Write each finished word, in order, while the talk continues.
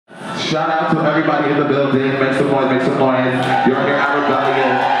Shout out to everybody in the building. Make some noise, make some noise. You're here at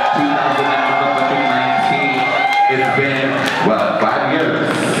Rebellion 2019. It's been, what, 5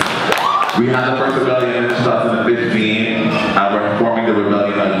 years? We had the first Rebellion in 2015, and we're forming the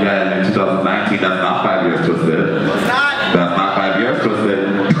Rebellion again in 2019. That's not 5 years twisted. That's not 5 years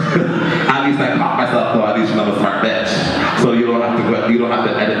twisted. At least I caught myself though, at least I'm a smart bitch. So you don't have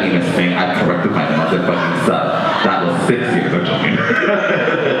to edit me this thing. I corrected my motherfucking stuff. That was 6 years, I'm joking.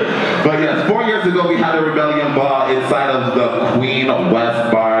 But yes, 4 years ago we had a Rebellion ball inside of the Queen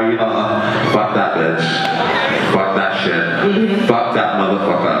West bar, you know. Fuck that bitch. Fuck that shit. Fuck that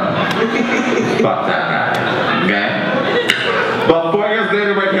motherfucker. Fuck that guy. Okay? But 4 years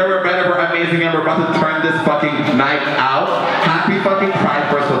later we're here, we're better, we're amazing, and we're about to turn this fucking night out. Happy fucking Pride,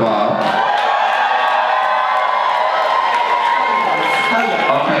 first of all.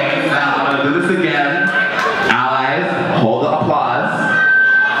 Okay, now I'm gonna do this again. Allies, hold the applause.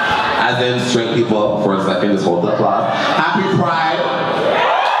 As in straight people, for a second, just hold the applause. Happy Pride.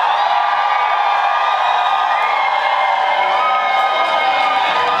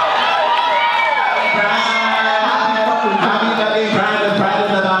 Happy fucking Pride, and Pride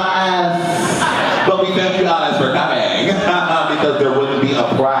is about us. But we thank you allies for coming. Because there wouldn't be a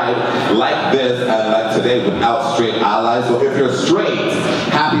Pride like this and like today without straight allies. So if you're straight,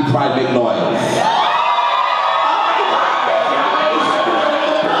 happy Pride, make noise.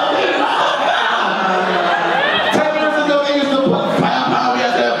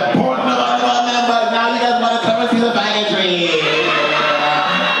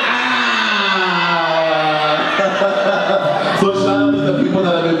 So shout out to the people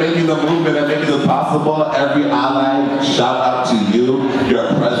that have been making the movement and making this possible. Every ally, shout out to you. Your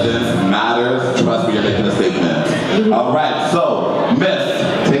presence matters. Trust me, you're making a statement. All right, so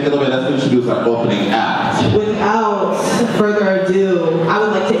Miss, take it away. Let's introduce our opening act. Without further ado, I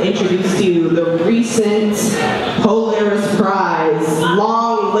would like to introduce to you the recent Polaris Prize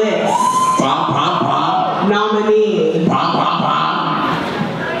long list nominee.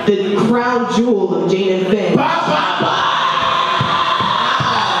 The crown jewel of Jane and Finch.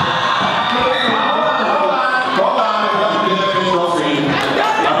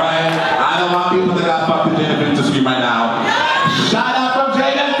 Right now. Shout out from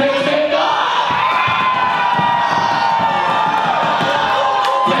Jane and Finch.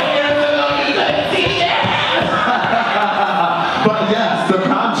 But yes, the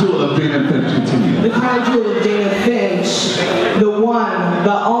crown jewel of Jane and Finch continue. The crown jewel of Jane and Finch, the one,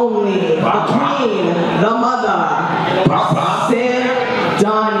 the only, the queen, the mother,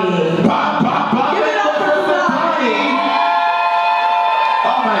 Sydanie. Give it up for Sydanie.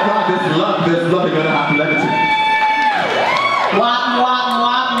 Oh my God, this love, you're gonna have to let it.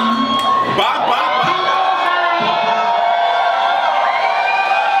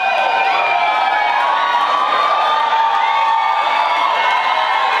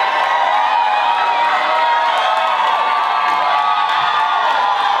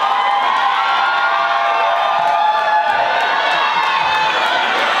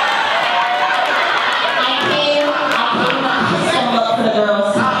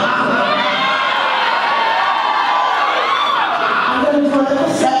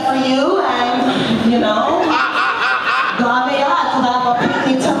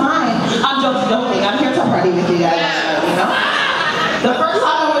 The first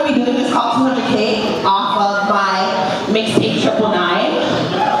song I'm going to be doing is called 200K off of my mixtape 999.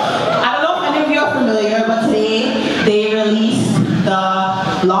 I don't know if any of you are familiar, but today they released the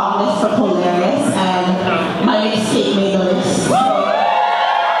long list for Polaris and my mixtape made the list.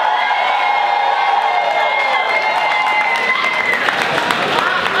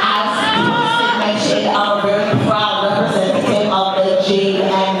 As Sid mentioned, I'm a very proud representative of the Jane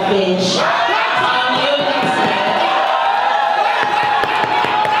and Finch.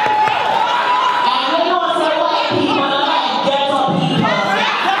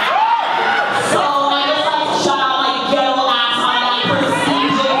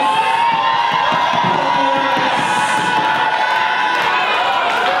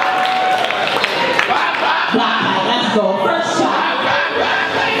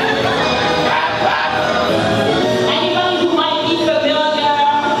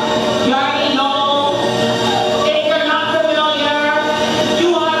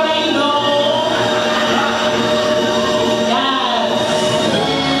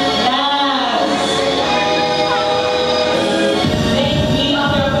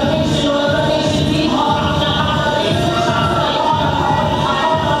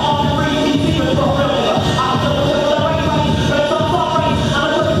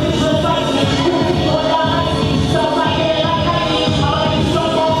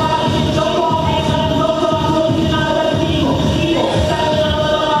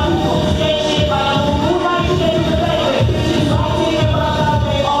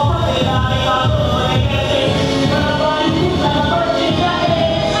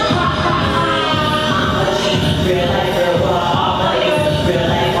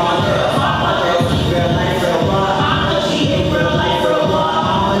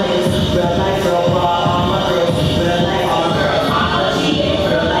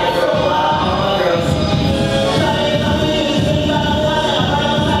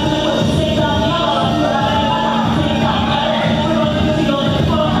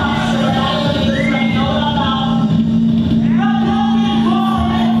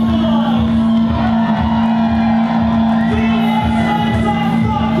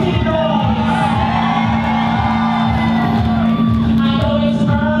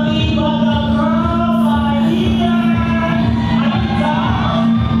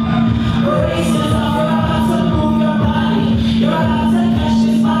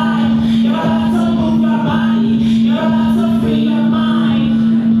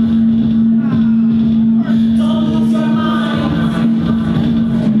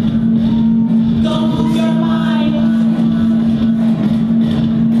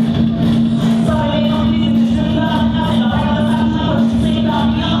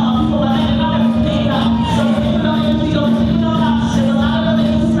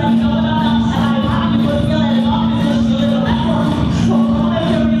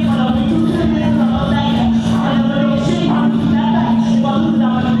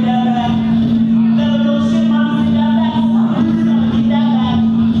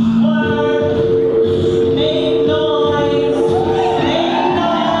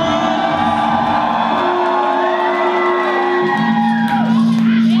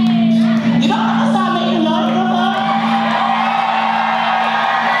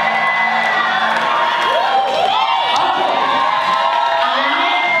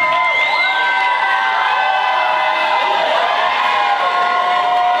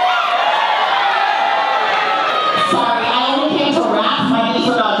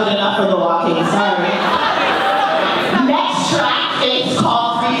 good enough for the walking, sorry. Next track is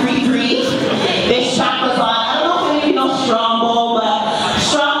called 333. This track was on, I don't know if any of you know Strombo, but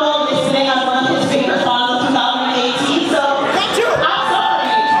Strombo is sitting as one of his favorite songs of 2018, so I'm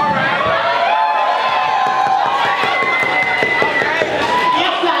sorry.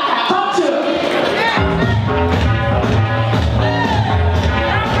 Yes, that guy, come to.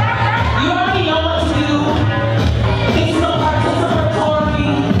 You already know what to do. It's no participatory.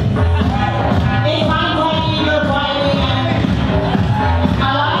 It's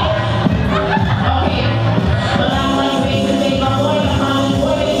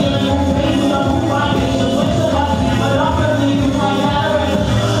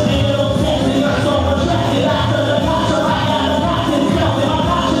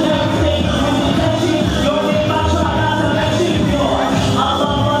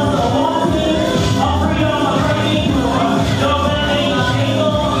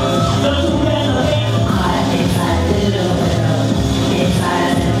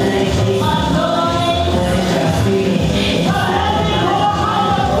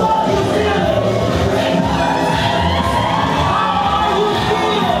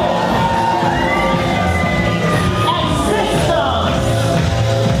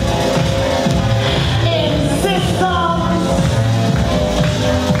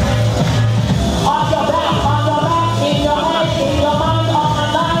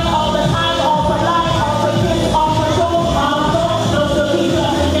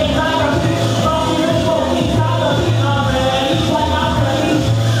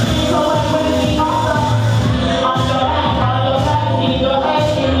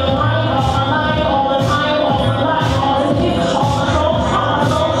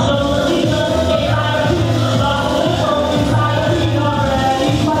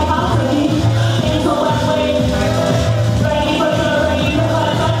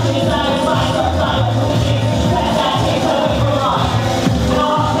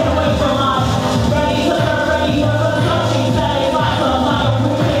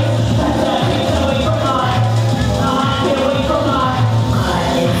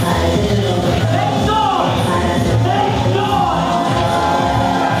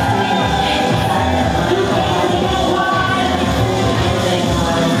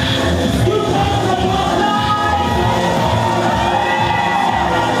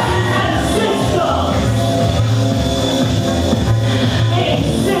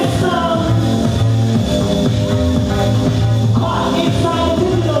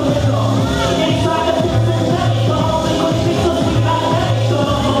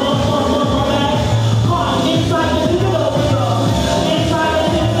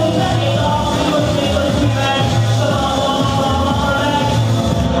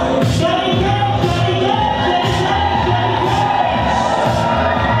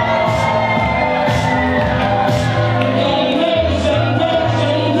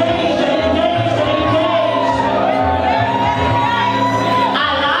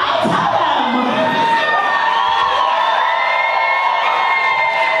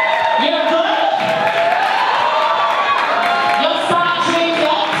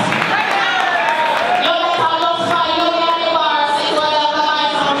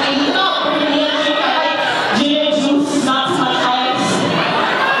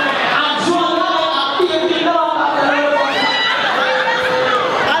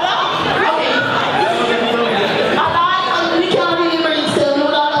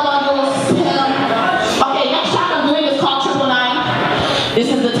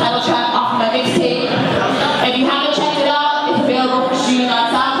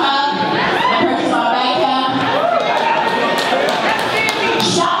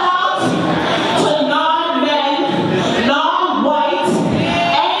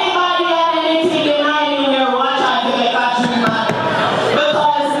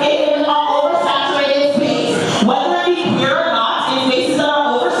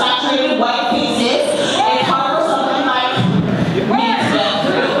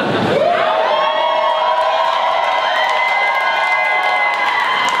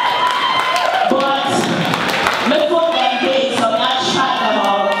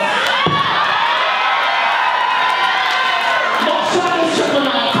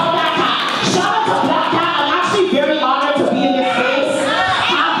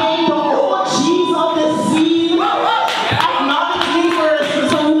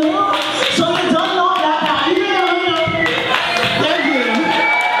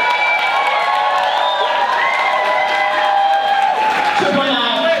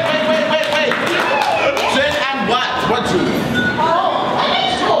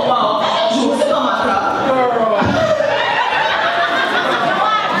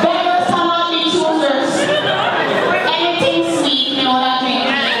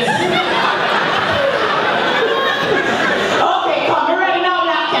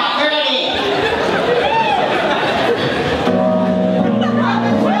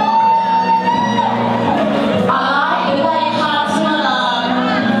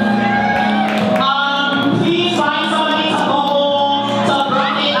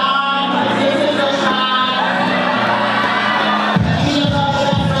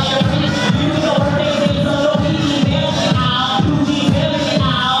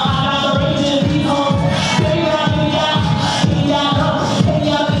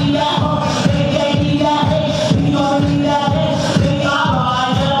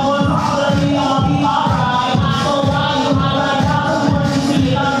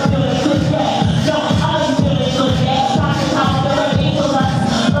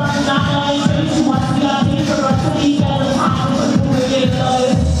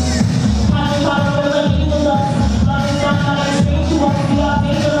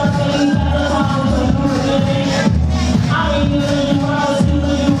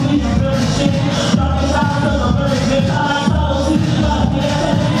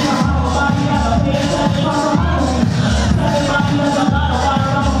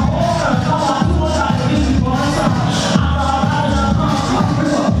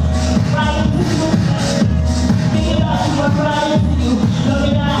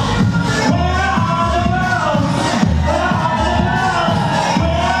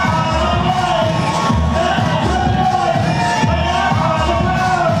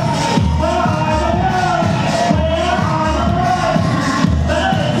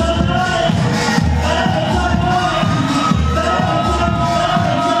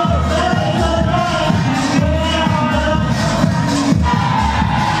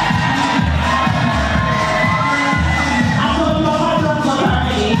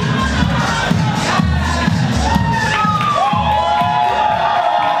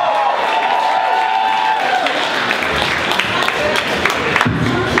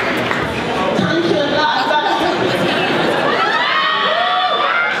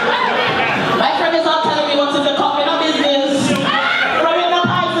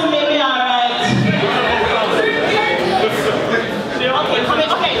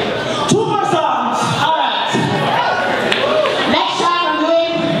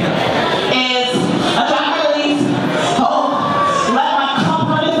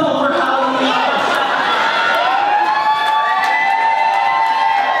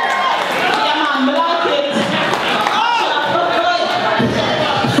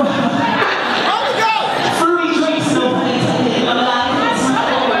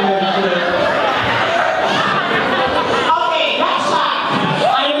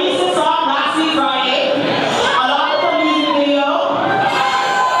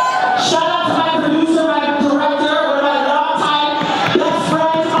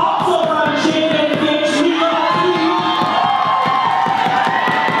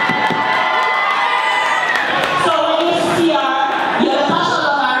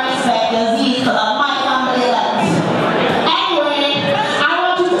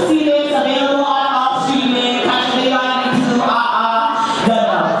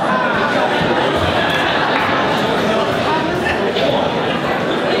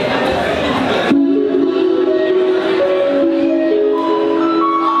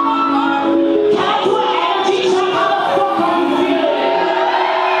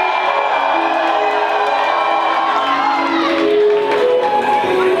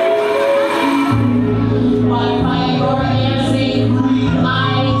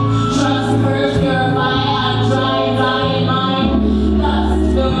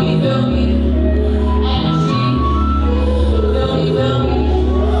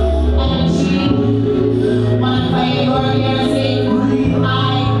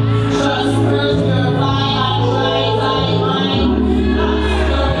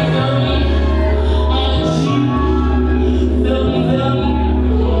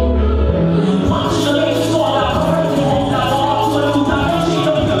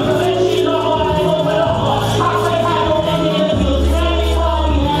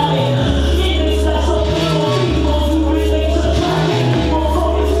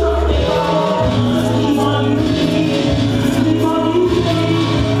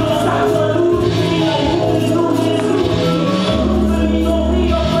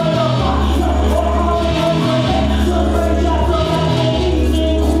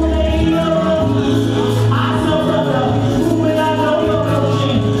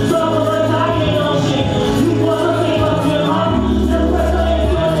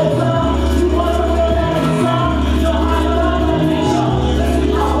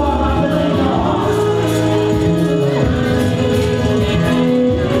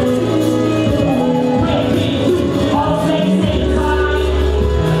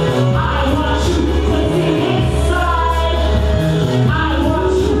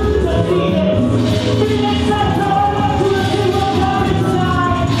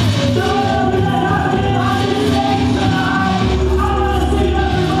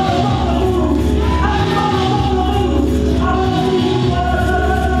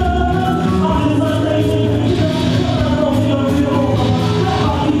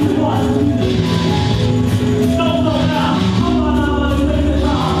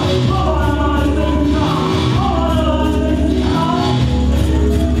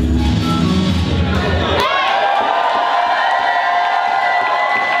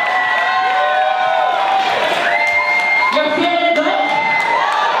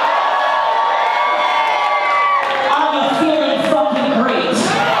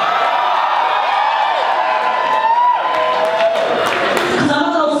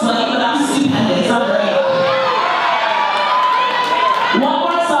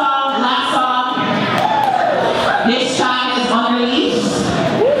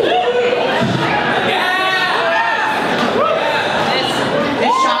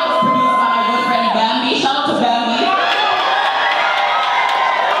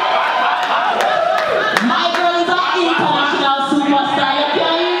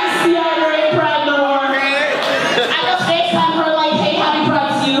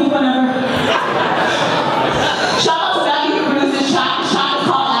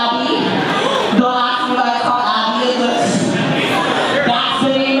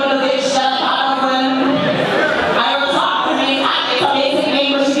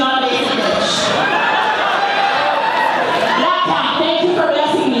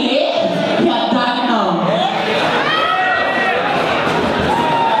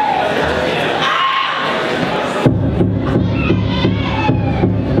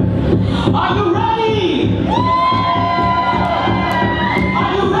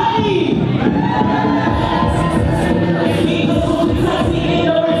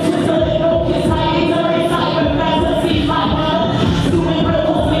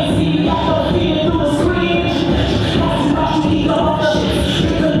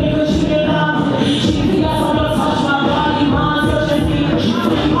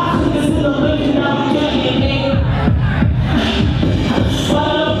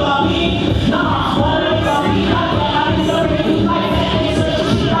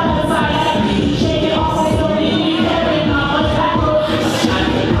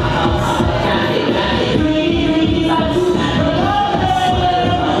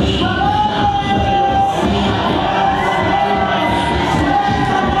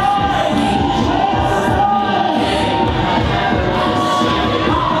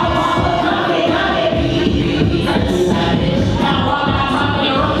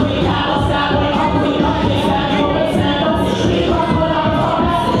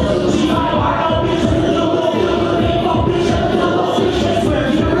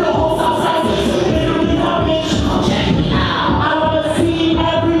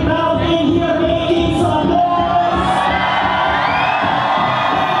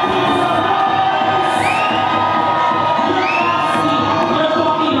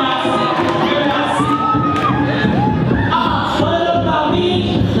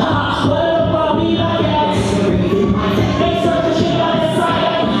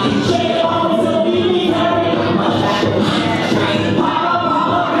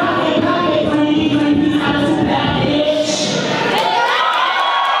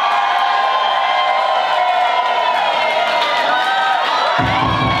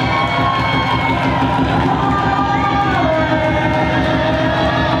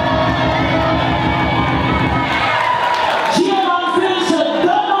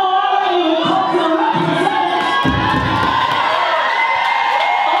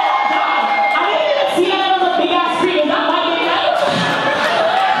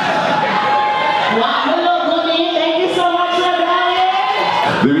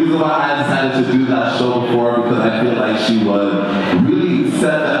like she would really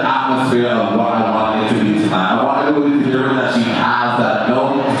set the atmosphere of what I wanted it to be tonight. I wanted everybody to hear that she has that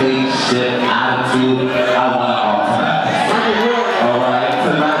don't take shit attitude.